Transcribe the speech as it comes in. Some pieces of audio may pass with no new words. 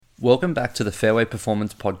Welcome back to the Fairway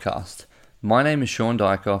Performance Podcast. My name is Sean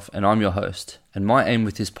Dykoff and I'm your host, and my aim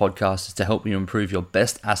with this podcast is to help you improve your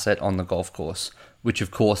best asset on the golf course, which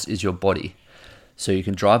of course is your body, so you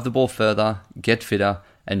can drive the ball further, get fitter,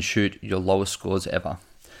 and shoot your lowest scores ever.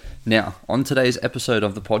 Now, on today's episode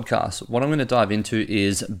of the podcast, what I'm going to dive into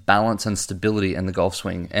is balance and stability in the golf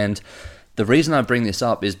swing. And the reason I bring this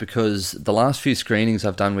up is because the last few screenings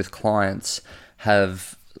I've done with clients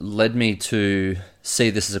have led me to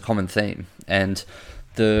see this as a common theme. And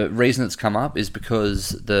the reason it's come up is because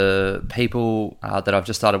the people that I've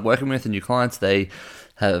just started working with, the new clients, they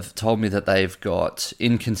have told me that they've got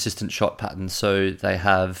inconsistent shot patterns. So they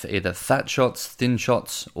have either fat shots, thin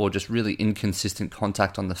shots, or just really inconsistent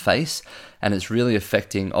contact on the face. And it's really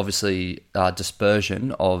affecting, obviously,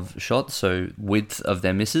 dispersion of shots, so width of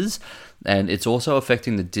their misses. And it's also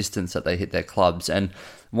affecting the distance that they hit their clubs. And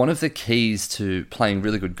one of the keys to playing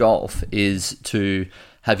really good golf is to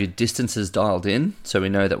have your distances dialed in, so we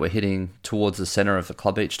know that we're hitting towards the center of the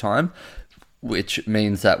club each time, which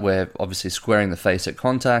means that we're obviously squaring the face at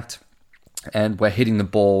contact, and we're hitting the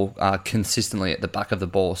ball consistently at the back of the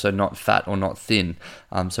ball, so not fat or not thin.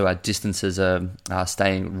 So our distances are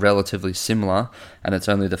staying relatively similar, and it's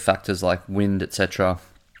only the factors like wind, etc.,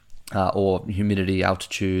 or humidity,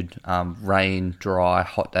 altitude, rain, dry,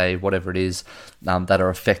 hot day, whatever it is, that are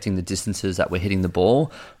affecting the distances that we're hitting the ball,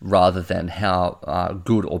 rather than how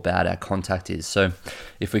good or bad our contact is. So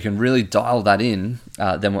if we can really dial that in,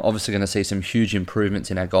 then we're obviously going to see some huge improvements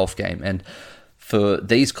in our golf game. And for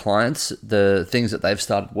these clients, the things that they've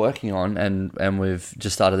started working on and we've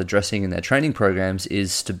just started addressing in their training programs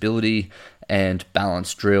is stability and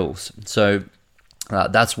balance drills. So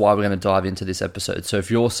that's why we're going to dive into this episode. So if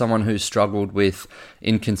you're someone who's struggled with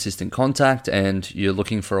inconsistent contact and you're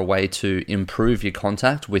looking for a way to improve your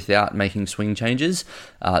contact without making swing changes,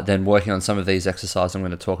 then working on some of these exercises I'm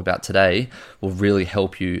going to talk about today will really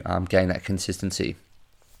help you gain that consistency.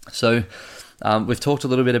 So we've talked a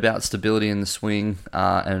little bit about stability in the swing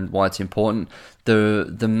and why it's important.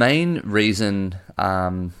 The main reason...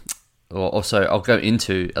 Also, I'll go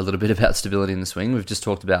into a little bit about stability in the swing. We've just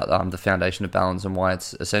talked about the foundation of balance and why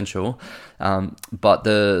it's essential.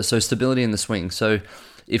 So stability in the swing. So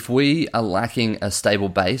if we are lacking a stable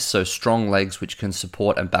base, so strong legs which can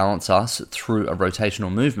support and balance us through a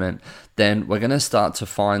rotational movement, then we're going to start to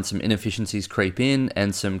find some inefficiencies creep in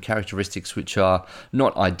and some characteristics which are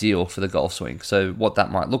not ideal for the golf swing. So what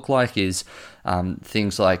that might look like is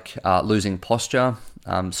things like losing posture.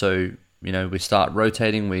 We start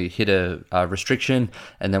rotating, we hit a restriction,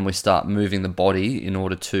 and then we start moving the body in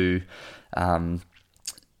order to,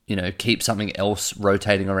 keep something else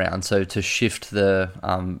rotating around. So to shift from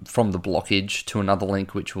the blockage to another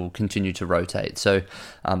link, which will continue to rotate. So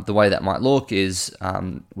the way that might look is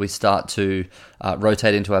we start to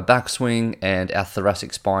rotate into our backswing, and our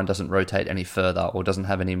thoracic spine doesn't rotate any further or doesn't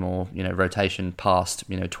have any more, rotation past,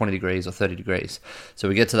 20 degrees or 30 degrees. So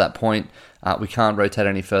we get to that point. We can't rotate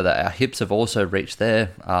any further. Our hips have also reached their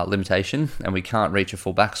limitation, and we can't reach a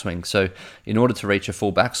full backswing. So in order to reach a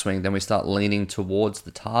full backswing, then we start leaning towards the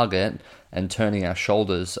target and turning our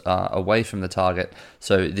shoulders away from the target.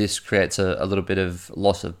 So this creates a little bit of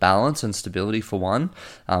loss of balance and stability for one,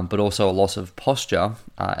 but also a loss of posture.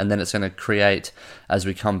 And then it's going to create, as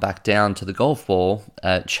we come back down to the golf ball,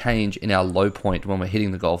 a change in our low point when we're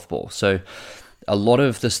hitting the golf ball. So a lot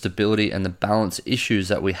of the stability and the balance issues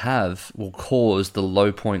that we have will cause the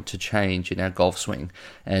low point to change in our golf swing.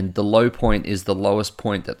 And the low point is the lowest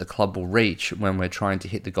point that the club will reach when we're trying to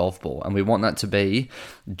hit the golf ball. And we want that to be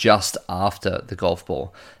just after the golf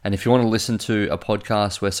ball. And if you want to listen to a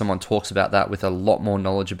podcast where someone talks about that with a lot more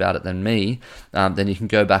knowledge about it than me, then you can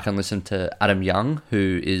go back and listen to Adam Young,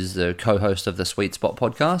 who is the co-host of the Sweet Spot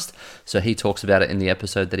podcast. So he talks about it in the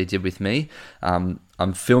episode that he did with me.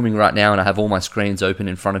 I'm filming right now and I have all my screens open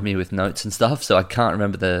in front of me with notes and stuff, so I can't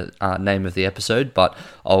remember the name of the episode, but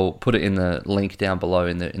I'll put it in the link down below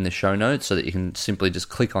in the show notes so that you can simply just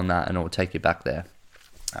click on that and it will take you back there.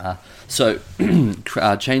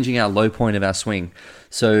 Changing our low point of our swing.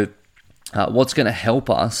 So what's going to help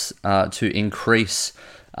us to increase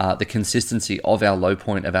the consistency of our low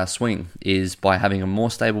point of our swing is by having a more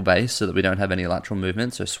stable base so that we don't have any lateral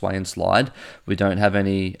movement, so sway and slide. We don't have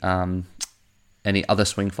any other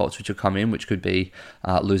swing faults which will come in, which could be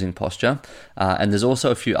losing posture. And there's also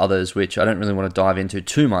a few others which I don't really want to dive into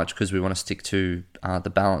too much because we want to stick to the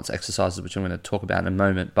balance exercises, which I'm going to talk about in a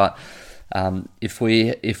moment. But if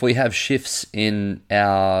we have shifts in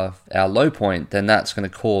our low point, then that's going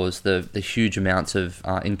to cause the huge amounts of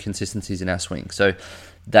inconsistencies in our swing. So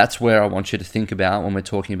that's where I want you to think about when we're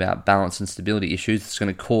talking about balance and stability issues. It's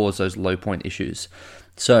going to cause those low point issues.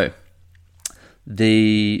 So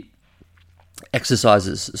the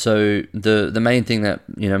exercises. So the main thing that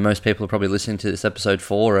most people are probably listening to this episode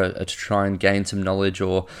for are to try and gain some knowledge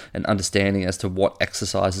or an understanding as to what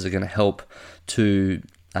exercises are going to help to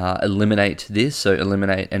eliminate this. So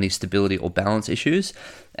eliminate any stability or balance issues.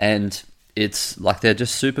 And it's like they're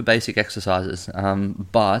just super basic exercises,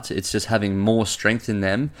 but it's just having more strength in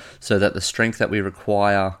them so that the strength that we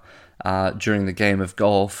require during the game of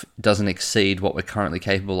golf doesn't exceed what we're currently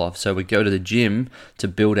capable of. So we go to the gym to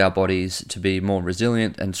build our bodies to be more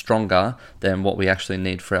resilient and stronger than what we actually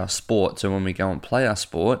need for our sport. So when we go and play our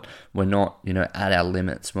sport, we're not, at our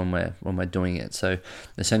limits when we're doing it. So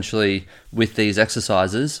essentially, with these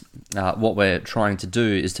exercises, what we're trying to do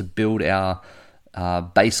is to build our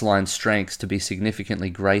baseline strengths to be significantly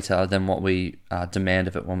greater than what we demand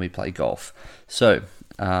of it when we play golf. So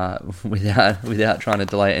without trying to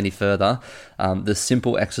delay it any further, the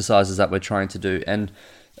simple exercises that we're trying to do. And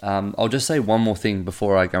I'll just say one more thing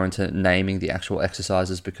before I go into naming the actual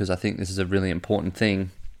exercises, because I think this is a really important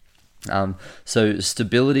thing. So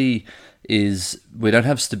stability is, we don't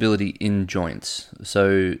have stability in joints.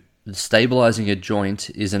 So stabilizing a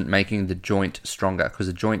joint isn't making the joint stronger, because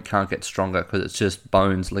the joint can't get stronger because it's just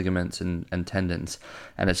bones, ligaments, and tendons,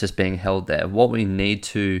 and it's just being held there. What we need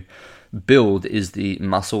to build is the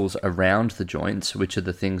muscles around the joints, which are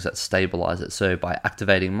the things that stabilize it. So by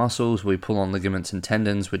activating muscles, we pull on ligaments and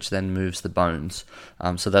tendons, which then moves the bones.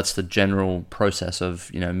 So that's the general process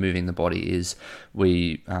of moving the body. Is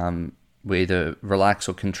we either relax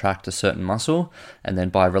or contract a certain muscle, and then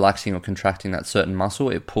by relaxing or contracting that certain muscle,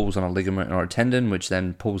 it pulls on a ligament or a tendon, which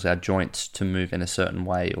then pulls our joints to move in a certain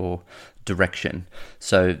way or direction.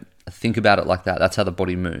 So think about it like that. That's how the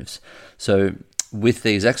body moves. So with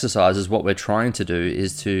these exercises, what we're trying to do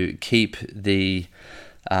is to keep the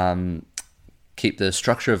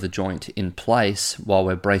structure of the joint in place while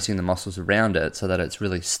we're bracing the muscles around it, so that it's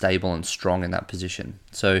really stable and strong in that position.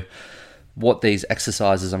 So what these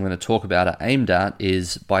exercises I'm going to talk about are aimed at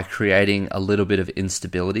is by creating a little bit of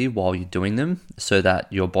instability while you're doing them, so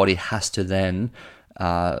that your body has to then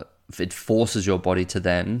it forces your body to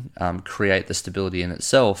then create the stability in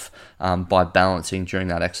itself by balancing during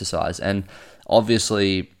that exercise. And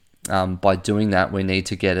obviously, by doing that, we need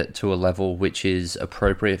to get it to a level which is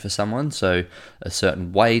appropriate for someone. So a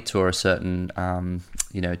certain weight or a certain,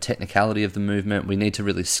 technicality of the movement. We need to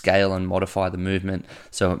really scale and modify the movement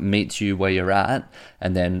so it meets you where you're at.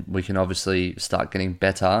 And then we can obviously start getting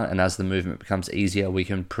better. And as the movement becomes easier, we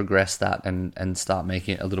can progress that and start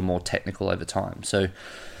making it a little more technical over time. So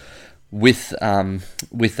with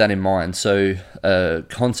that in mind, so a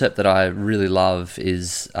concept that I really love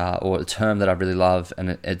is, or a term that I really love,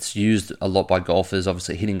 and it's used a lot by golfers,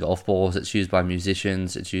 obviously hitting golf balls. It's used by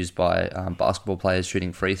musicians. It's used by basketball players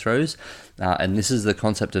shooting free throws. And this is the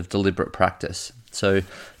concept of deliberate practice. So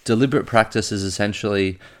deliberate practice is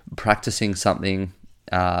essentially practicing something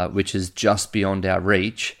which is just beyond our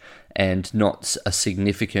reach, and not a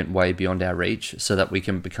significant way beyond our reach, so that we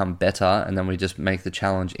can become better, and then we just make the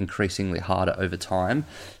challenge increasingly harder over time,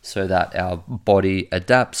 so that our body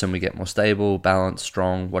adapts and we get more stable, balanced,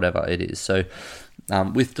 strong, whatever it is. So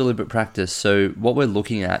with deliberate practice, so what we're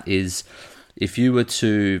looking at is, if you were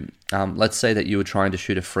to, let's say that you were trying to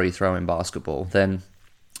shoot a free throw in basketball, then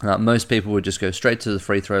most people would just go straight to the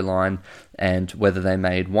free throw line, and whether they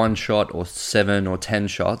made one shot or 7 or 10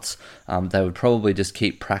 shots, they would probably just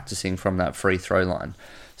keep practicing from that free throw line.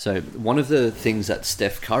 So one of the things that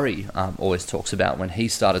Steph Curry always talks about when he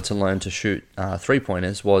started to learn to shoot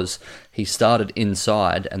three-pointers was he started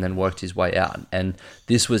inside and then worked his way out. And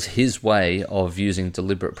this was his way of using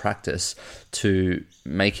deliberate practice to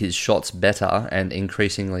make his shots better and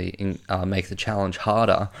increasingly make the challenge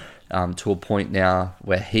harder, to a point now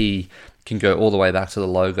where he can go all the way back to the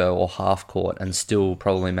logo or half court and still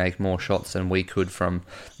probably make more shots than we could from,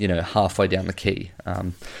 halfway down the key.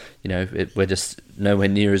 We're just nowhere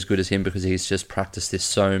near as good as him because he's just practiced this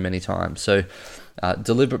so many times. So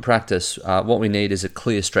deliberate practice, what we need is a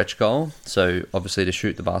clear stretch goal. So obviously to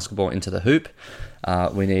shoot the basketball into the hoop,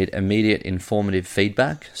 we need immediate informative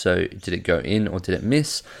feedback. So did it go in or did it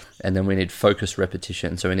miss? And then we need focused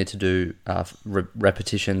repetition. So we need to do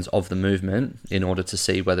repetitions of the movement in order to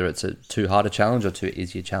see whether it's a too hard a challenge or too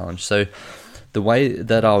easy a challenge. So the way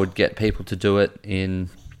that I would get people to do it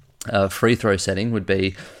in a free throw setting would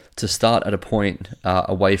be to start at a point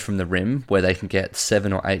away from the rim where they can get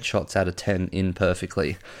 7 or 8 shots out of 10 in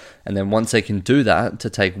perfectly. And then once they can do that, to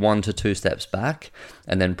take 1 to 2 steps back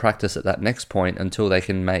and then practice at that next point until they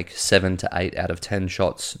can make 7 to 8 out of 10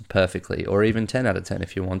 shots perfectly, or even 10 out of 10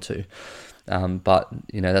 if you want to. But,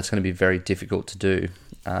 that's going to be very difficult to do.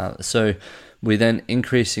 So we then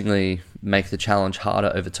increasingly make the challenge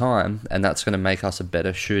harder over time, and that's going to make us a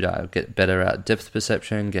better shooter, get better at depth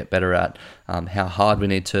perception, get better at how hard we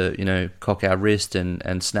need to, cock our wrist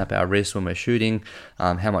and snap our wrist when we're shooting,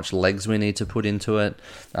 how much legs we need to put into it.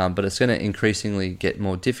 But it's going to increasingly get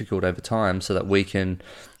more difficult over time so that we can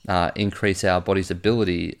increase our body's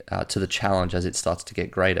ability to the challenge as it starts to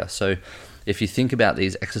get greater. So if you think about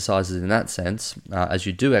these exercises in that sense, as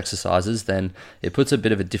you do exercises, then it puts a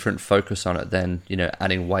bit of a different focus on it than,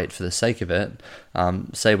 adding weight for the sake of it.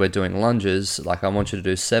 Say we're doing lunges, like I want you to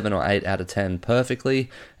do 7 or 8 out of 10 perfectly,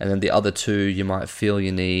 and then the other 2, you might feel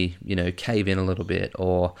your knee, cave in a little bit,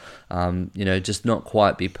 or, just not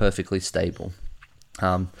quite be perfectly stable.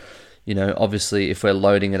 Obviously if we're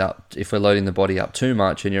loading the body up too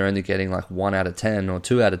much and you're only getting like 1 out of 10 or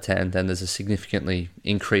 2 out of 10, then there's a significantly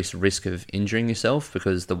increased risk of injuring yourself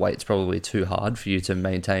because the weight's probably too hard for you to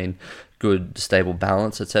maintain good, stable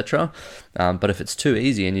balance, etc. But if it's too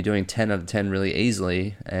easy and you're doing 10 out of 10 really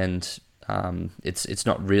easily and it's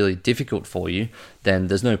not really difficult for you, then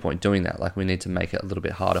there's no point doing that. Like we need to make it a little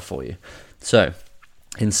bit harder for you. So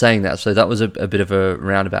in saying that, so that was a bit of a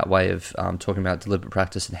roundabout way of talking about deliberate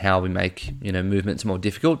practice and how we make movements more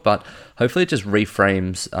difficult, but hopefully it just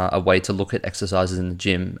reframes a way to look at exercises in the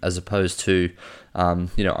gym as opposed to I'm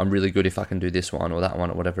really good if I can do this one or that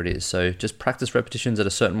one or whatever it is. So just practice repetitions at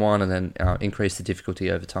a certain one and then increase the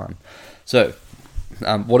difficulty over time. So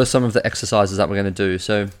what are some of the exercises that we're going to do?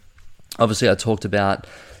 So obviously I talked about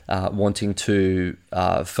wanting to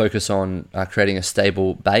focus on creating a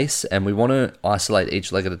stable base, and we want to isolate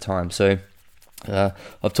each leg at a time. So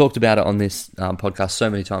I've talked about it on this podcast so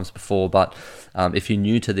many times before, but if you're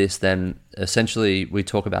new to this, then essentially we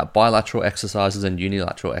talk about bilateral exercises and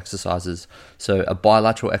unilateral exercises. So a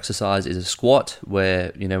bilateral exercise is a squat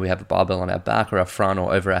where we have a barbell on our back or our front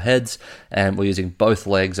or over our heads, and we're using both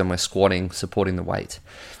legs and we're squatting, supporting the weight.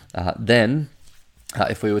 Then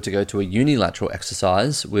if we were to go to a unilateral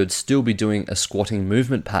exercise, we would still be doing a squatting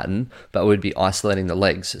movement pattern, but we'd be isolating the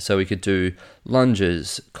legs. So we could do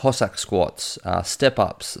lunges, Cossack squats,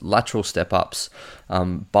 step-ups, lateral step-ups,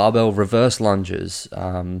 barbell reverse lunges,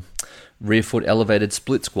 rear foot elevated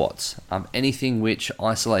split squats, anything which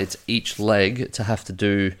isolates each leg to have to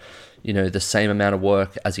do the same amount of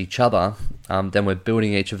work as each other. Then we're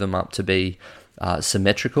building each of them up to be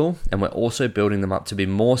symmetrical, and we're also building them up to be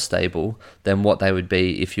more stable than what they would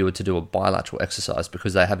be if you were to do a bilateral exercise,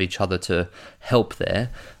 because they have each other to help there.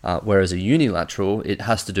 Whereas a unilateral, it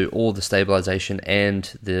has to do all the stabilization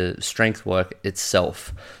and the strength work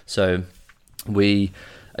itself. So we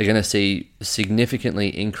are going to see significantly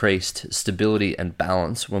increased stability and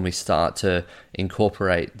balance when we start to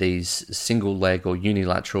incorporate these single leg or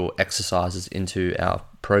unilateral exercises into our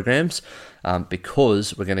programs,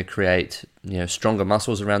 because we're going to create stronger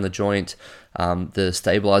muscles around the joint, the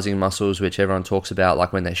stabilizing muscles, which everyone talks about,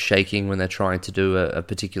 like when they're shaking, when they're trying to do a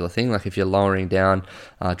particular thing. Like if you're lowering down,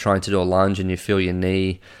 trying to do a lunge and you feel your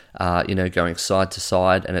knee, going side to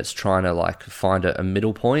side, and it's trying to find a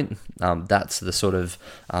middle point. That's the sort of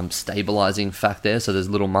stabilizing fact there. So there's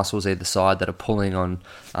little muscles either side that are pulling on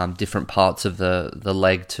different parts of the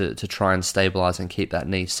leg to try and stabilize and keep that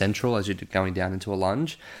knee central as you're going down into a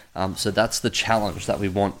lunge. So that's the challenge that we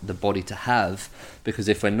want the body to have, because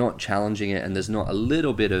if we're not challenging it and there's not a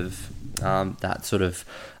little bit of that sort of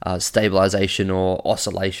stabilization or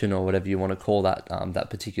oscillation or whatever you want to call that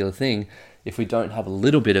particular thing, if we don't have a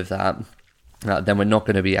little bit of that, then we're not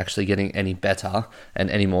going to be actually getting any better and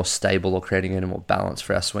any more stable or creating any more balance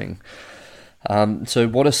for our swing. So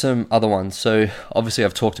what are some other ones? So obviously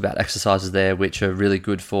I've talked about exercises there which are really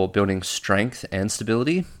good for building strength and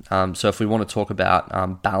stability. So if we want to talk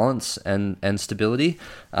about balance and stability,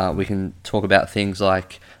 we can talk about things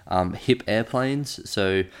like hip airplanes.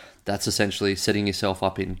 So that's essentially setting yourself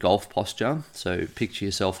up in golf posture. So picture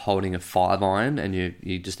yourself holding a 5-iron and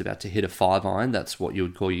you're just about to hit a 5-iron. That's what you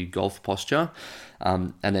would call your golf posture.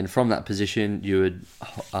 And then from that position, you would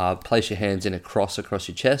place your hands in a cross across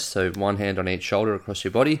your chest. So one hand on each shoulder across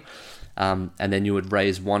your body. And then you would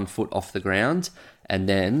raise one foot off the ground. And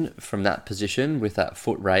then from that position, with that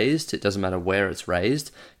foot raised, it doesn't matter where it's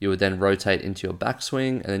raised, you would then rotate into your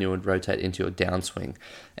backswing, and then you would rotate into your downswing.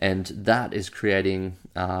 And that is creating,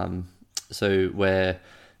 so we're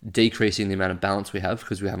decreasing the amount of balance we have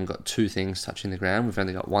because we haven't got two things touching the ground. We've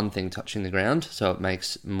only got one thing touching the ground. So it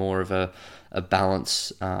makes more of a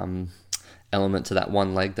balance element to that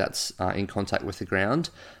one leg that's in contact with the ground.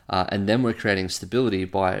 And then we're creating stability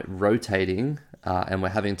by rotating, and we're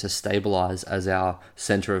having to stabilize as our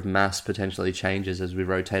center of mass potentially changes as we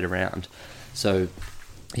rotate around. So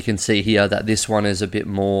you can see here that this one is a bit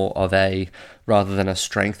more of a rather than a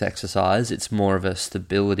strength exercise. It's more of a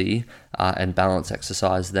stability and balance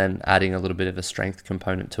exercise, then adding a little bit of a strength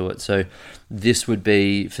component to it. So this would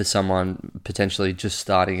be for someone potentially just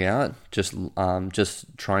starting out, just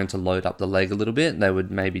trying to load up the leg a little bit. They would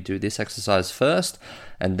maybe do this exercise first,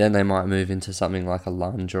 and then they might move into something like a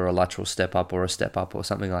lunge or a lateral step up or a step up or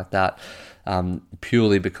something like that,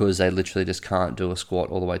 purely because they literally just can't do a squat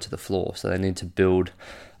all the way to the floor. So they need to build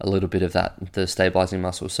a little bit of that, the stabilizing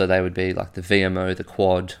muscles. So they would be like the VMO, the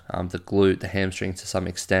quad, the glute, the hamstring to some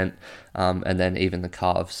extent, and then even the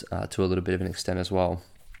calves to a little bit of an extent as well.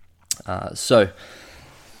 So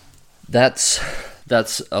that's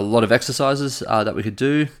a lot of exercises that we could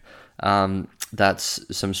do.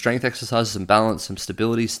 That's some strength exercises, some balance, some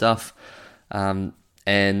stability stuff.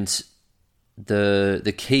 And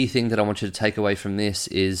the key thing that I want you to take away from this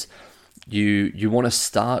is you want to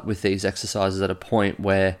start with these exercises at a point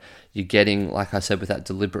where you're getting, like I said, with that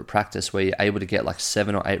deliberate practice, where you're able to get like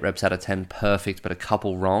 7 or 8 reps out of 10 perfect, but a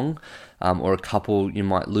couple wrong, or a couple you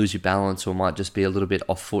might lose your balance or might just be a little bit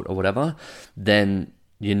off foot or whatever. Then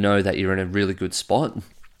you know that you're in a really good spot.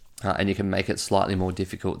 And you can make it slightly more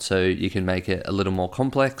difficult. So you can make it a little more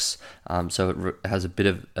complex, so it has a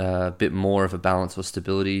bit more of a balance or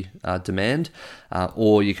stability demand,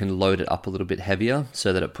 or you can load it up a little bit heavier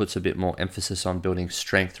so that it puts a bit more emphasis on building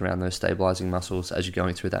strength around those stabilizing muscles as you're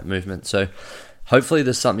going through that movement. So hopefully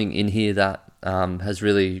there's something in here that has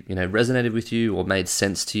really resonated with you or made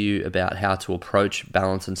sense to you about how to approach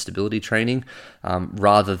balance and stability training,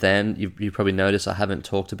 rather than, you probably noticed I haven't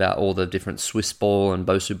talked about all the different Swiss ball and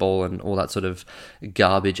Bosu ball and all that sort of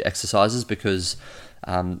garbage exercises, because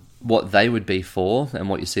what they would be for, and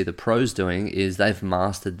what you see the pros doing, is they've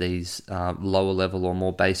mastered these lower level or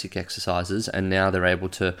more basic exercises, and now they're able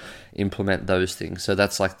to implement those things. So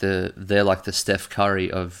that's like they're like the Steph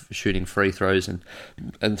Curry of shooting free throws and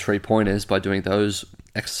 3-pointers by doing those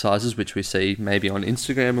exercises, which we see maybe on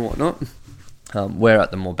Instagram and whatnot. We're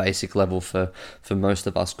at the more basic level for most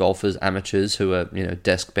of us golfers, amateurs who are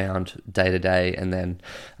desk bound day to day, and then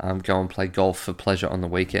go and play golf for pleasure on the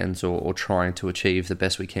weekends, or trying to achieve the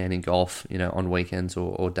best we can in golf on weekends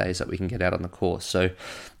or days that we can get out on the course. So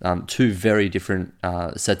 2 very different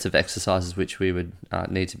sets of exercises which we would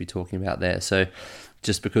need to be talking about there. So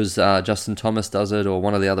just because Justin Thomas does it, or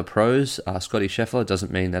one of the other pros, Scotty Scheffler,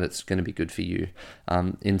 doesn't mean that it's going to be good for you.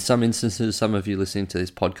 In some instances, some of you listening to this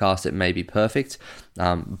podcast, it may be perfect,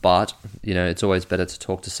 but it's always better to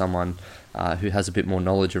talk to someone who has a bit more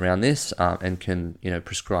knowledge around this, and can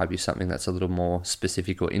prescribe you something that's a little more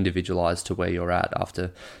specific or individualized to where you're at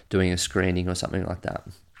after doing a screening or something like that.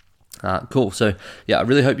 Cool. So yeah, I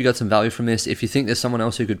really hope you got some value from this. If you think there's someone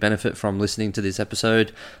else who could benefit from listening to this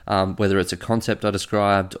episode, whether it's a concept I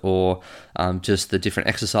described or just the different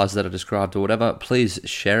exercises that I described or whatever, please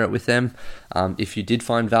share it with them. If you did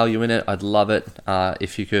find value in it, I'd love it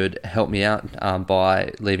if you could help me out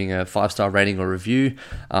by leaving a 5-star rating or review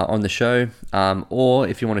on the show, or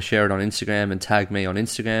if you want to share it on Instagram and tag me on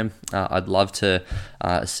Instagram. I'd love to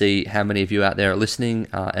see how many of you out there are listening,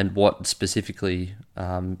 and what specifically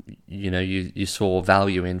you saw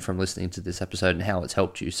value in from listening to this episode and how it's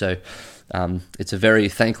helped you. So it's a very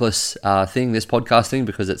thankless thing, this podcasting,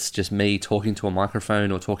 because it's just me talking to a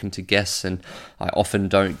microphone or talking to guests, and I often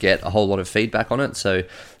don't get a whole lot of feedback on it. So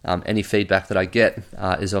any feedback that I get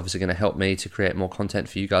is obviously going to help me to create more content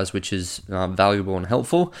for you guys, which is valuable and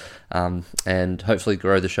helpful, and hopefully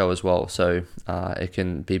grow the show as well, so it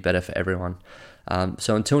can be better for everyone.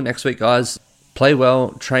 So until next week, guys, play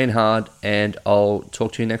well, train hard, and I'll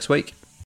talk to you next week.